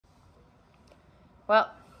Well,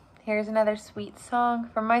 here's another sweet song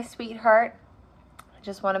from my sweetheart. I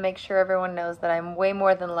just want to make sure everyone knows that I'm way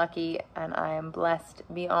more than lucky and I am blessed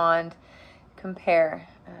beyond compare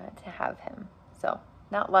to have him. So,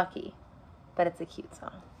 not lucky, but it's a cute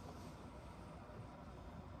song.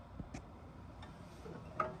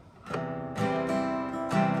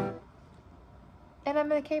 And I'm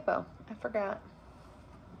in a capo. I forgot.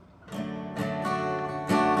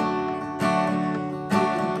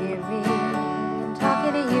 Hear me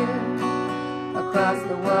talking to you across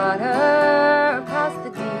the water, across the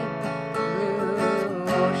deep blue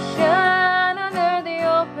ocean, under the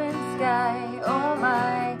open sky. Oh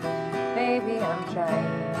my baby, I'm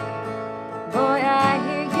trying. Boy, I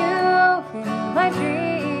hear you in my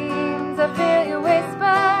dreams. I feel you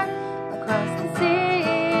whisper across the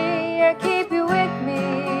sea. I keep you with me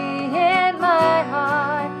in my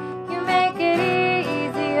heart. You make it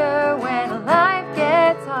easier when life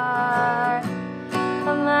gets hard.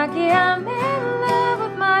 I'm lucky I'm in love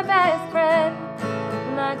with my best friend.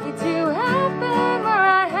 Lucky to have been where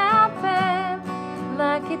I have been.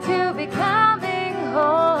 Lucky to be coming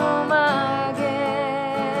home again.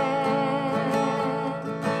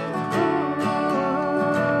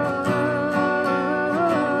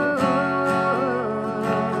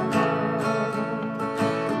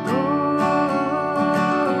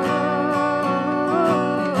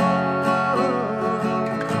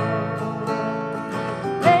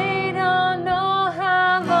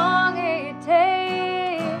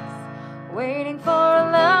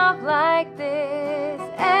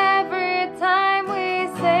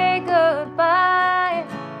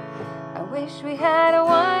 We had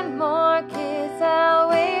one more kiss. I'll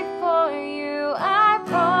wait for you. I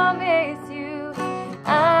promise you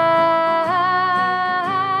I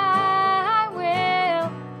will.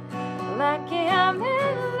 Lucky I'm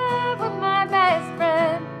in love with my best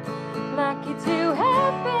friend. Lucky to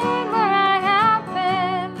have been where I have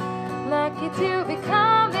been. Lucky to be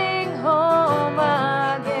coming home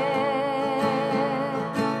again.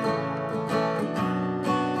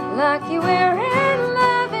 Lucky we're in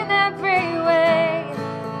love in every way.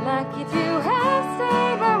 Lucky to have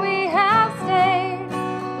stayed where we have stayed.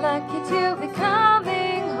 Lucky to be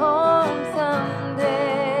coming home someday.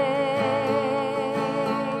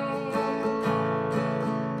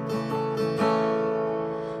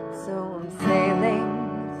 So I'm sailing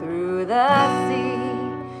through the sea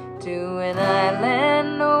to an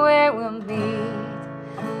island where we'll meet.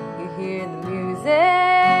 You hear the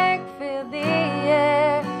music, fill the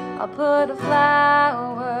air. I'll put a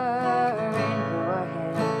flower in your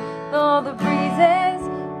hair. All the breezes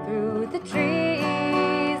through the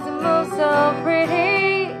trees move so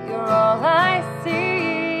pretty. You're all I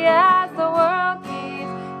see as the world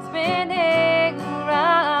keeps spinning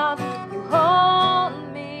round. You hold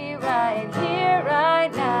me right here,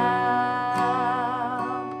 right now.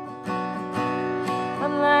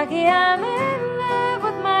 I'm lucky I'm in love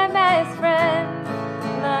with my best friend.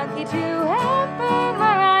 Lucky to have been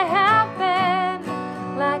where I have been.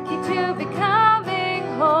 Lucky to become